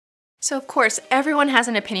So of course, everyone has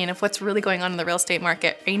an opinion of what's really going on in the real estate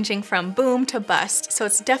market, ranging from boom to bust, so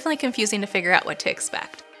it's definitely confusing to figure out what to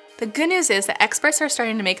expect. The good news is that experts are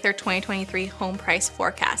starting to make their 2023 home price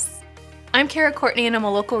forecasts. I'm Courtney and I'm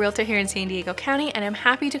a local realtor here in San Diego County, and I'm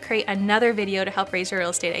happy to create another video to help raise your real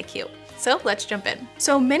estate IQ. So let's jump in.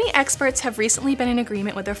 So many experts have recently been in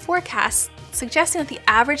agreement with their forecasts, suggesting that the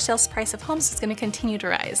average sales price of homes is going to continue to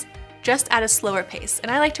rise, just at a slower pace, and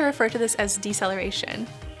I like to refer to this as deceleration.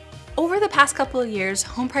 Over the past couple of years,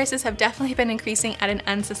 home prices have definitely been increasing at an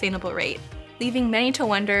unsustainable rate, leaving many to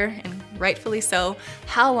wonder, and rightfully so,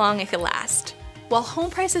 how long it could last. While home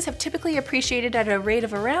prices have typically appreciated at a rate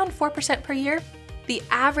of around 4% per year, the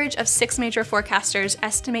average of 6 major forecasters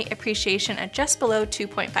estimate appreciation at just below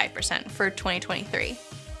 2.5% for 2023.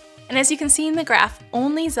 And as you can see in the graph,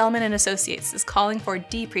 only Zelman & Associates is calling for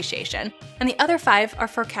depreciation, and the other 5 are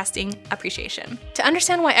forecasting appreciation. To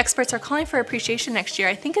understand why experts are calling for appreciation next year,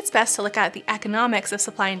 I think it's best to look at the economics of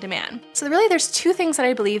supply and demand. So really there's 2 things that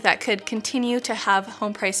I believe that could continue to have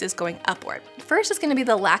home prices going upward. First is going to be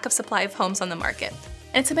the lack of supply of homes on the market.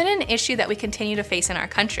 And it's been an issue that we continue to face in our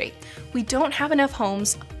country. We don't have enough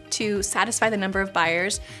homes to satisfy the number of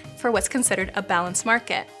buyers for what's considered a balanced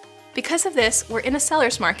market. Because of this, we're in a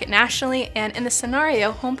seller's market nationally, and in this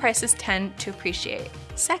scenario, home prices tend to appreciate.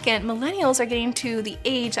 Second, millennials are getting to the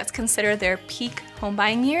age that's considered their peak home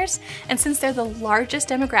buying years, and since they're the largest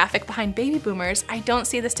demographic behind baby boomers, I don't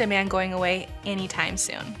see this demand going away anytime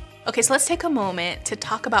soon. Okay, so let's take a moment to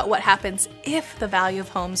talk about what happens if the value of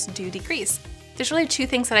homes do decrease. There's really 2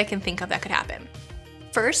 things that I can think of that could happen.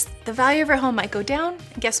 First, the value of your home might go down,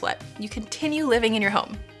 and guess what? You continue living in your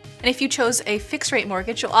home. And if you chose a fixed rate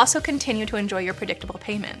mortgage, you'll also continue to enjoy your predictable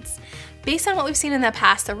payments. Based on what we've seen in the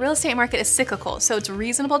past, the real estate market is cyclical, so it's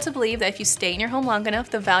reasonable to believe that if you stay in your home long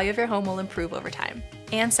enough, the value of your home will improve over time.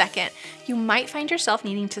 And second, you might find yourself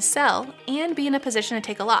needing to sell and be in a position to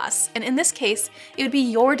take a loss. And in this case, it would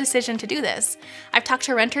be your decision to do this. I've talked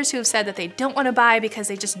to renters who have said that they don't want to buy because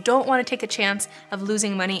they just don't want to take a chance of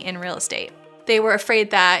losing money in real estate. They were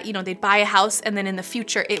afraid that, they'd buy a house and then in the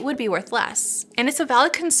future it would be worth less. And it's a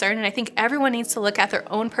valid concern, and I think everyone needs to look at their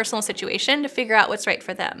own personal situation to figure out what's right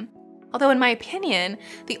for them. Although in my opinion,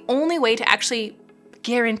 the only way to actually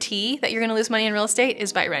guarantee that you're gonna lose money in real estate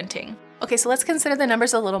is by renting. Okay, so let's consider the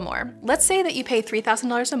numbers a little more. Let's say that you pay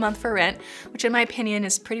 $3,000 a month for rent, which in my opinion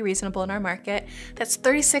is pretty reasonable in our market. That's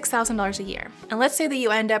 $36,000 a year. And let's say that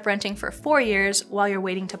you end up renting for 4 years while you're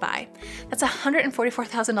waiting to buy. That's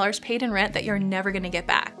 $144,000 paid in rent that you're never gonna get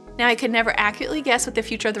back. Now, I could never accurately guess what the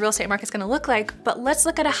future of the real estate market is gonna look like, but let's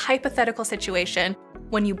look at a hypothetical situation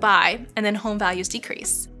when you buy and then home values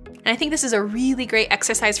decrease. And I think this is a really great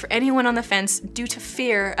exercise for anyone on the fence due to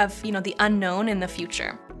fear of, the unknown in the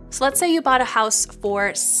future. So let's say you bought a house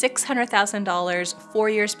for $600,000 4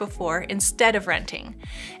 years before instead of renting,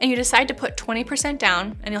 and you decide to put 20%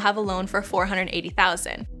 down and you'll have a loan for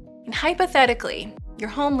 $480,000. And hypothetically, your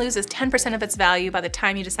home loses 10% of its value by the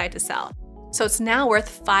time you decide to sell. So it's now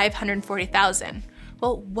worth $540,000.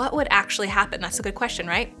 Well, what would actually happen? That's a good question,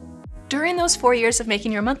 right? During those 4 years of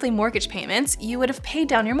making your monthly mortgage payments, you would have paid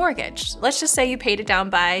down your mortgage. Let's just say you paid it down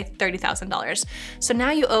by $30,000. So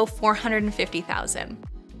now you owe $450,000.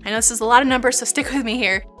 I know this is a lot of numbers, so stick with me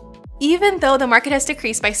here. Even though the market has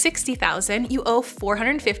decreased by $60,000, you owe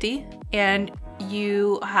 $450,000 and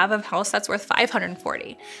you have a house that's worth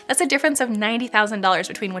 $540,000. That's a difference of $90,000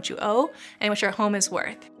 between what you owe and what your home is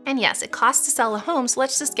worth. And yes, it costs to sell a home, so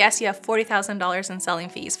let's just guess you have $40,000 in selling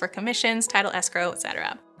fees for commissions, title escrow,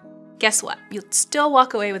 etc. Guess what? You'll still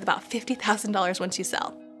walk away with about $50,000 once you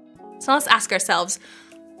sell. So let's ask ourselves,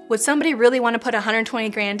 would somebody really want to put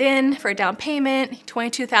 $120,000 in for a down payment,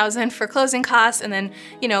 $22,000 for closing costs, and then,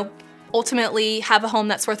 ultimately have a home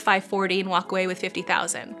that's worth $540,000 and walk away with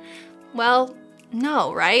 $50,000? Well,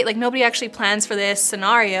 no, right? Like, nobody actually plans for this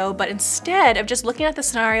scenario, but instead of just looking at the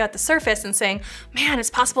scenario at the surface and saying, man, it's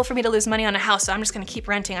possible for me to lose money on a house, so I'm just gonna keep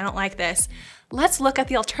renting, I don't like this. Let's look at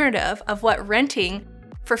the alternative of what renting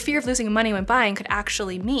for fear of losing money when buying could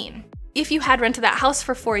actually mean. If you had rented that house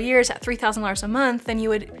for 4 years at $3,000 a month, then you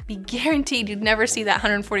would be guaranteed you'd never see that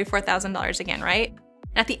 $144,000 again, right?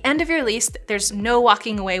 At the end of your lease, there's no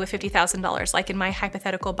walking away with $50,000 like in my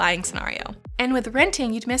hypothetical buying scenario. And with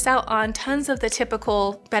renting, you'd miss out on tons of the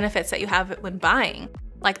typical benefits that you have when buying,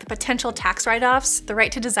 like the potential tax write-offs, the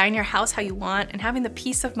right to design your house how you want, and having the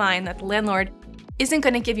peace of mind that the landlord isn't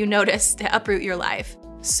going to give you notice to uproot your life.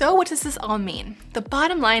 So what does this all mean? The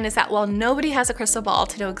bottom line is that while nobody has a crystal ball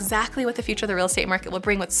to know exactly what the future of the real estate market will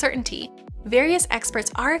bring with certainty, various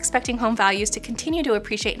experts are expecting home values to continue to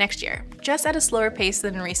appreciate next year, just at a slower pace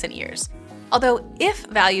than in recent years. Although if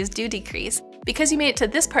values do decrease, Because you made it to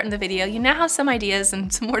this part in the video, you now have some ideas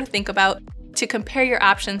and some more to think about to compare your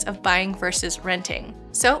options of buying versus renting.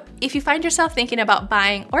 So if you find yourself thinking about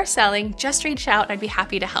buying or selling, just reach out and I'd be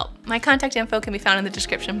happy to help. My contact info can be found in the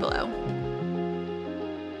description below.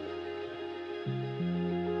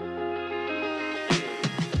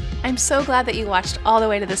 I'm so glad that you watched all the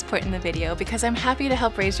way to this point in the video because I'm happy to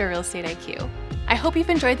help raise your real estate IQ. I hope you've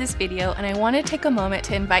enjoyed this video, and I want to take a moment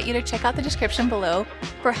to invite you to check out the description below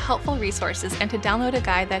for helpful resources and to download a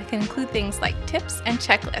guide that can include things like tips and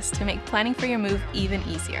checklists to make planning for your move even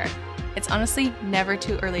easier. It's honestly never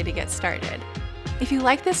too early to get started. If you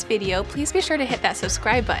like this video, please be sure to hit that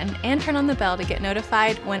subscribe button and turn on the bell to get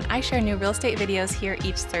notified when I share new real estate videos here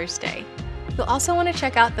each Thursday. You'll also want to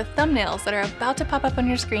check out the thumbnails that are about to pop up on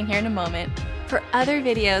your screen here in a moment for other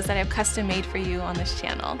videos that I've custom made for you on this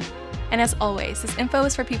channel. And as always, this info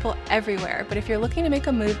is for people everywhere, but if you're looking to make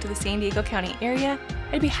a move to the San Diego County area,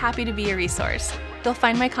 I'd be happy to be a resource. You'll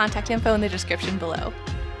find my contact info in the description below.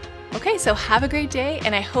 Okay, so have a great day,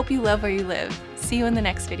 and I hope you love where you live. See you in the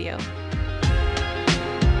next video.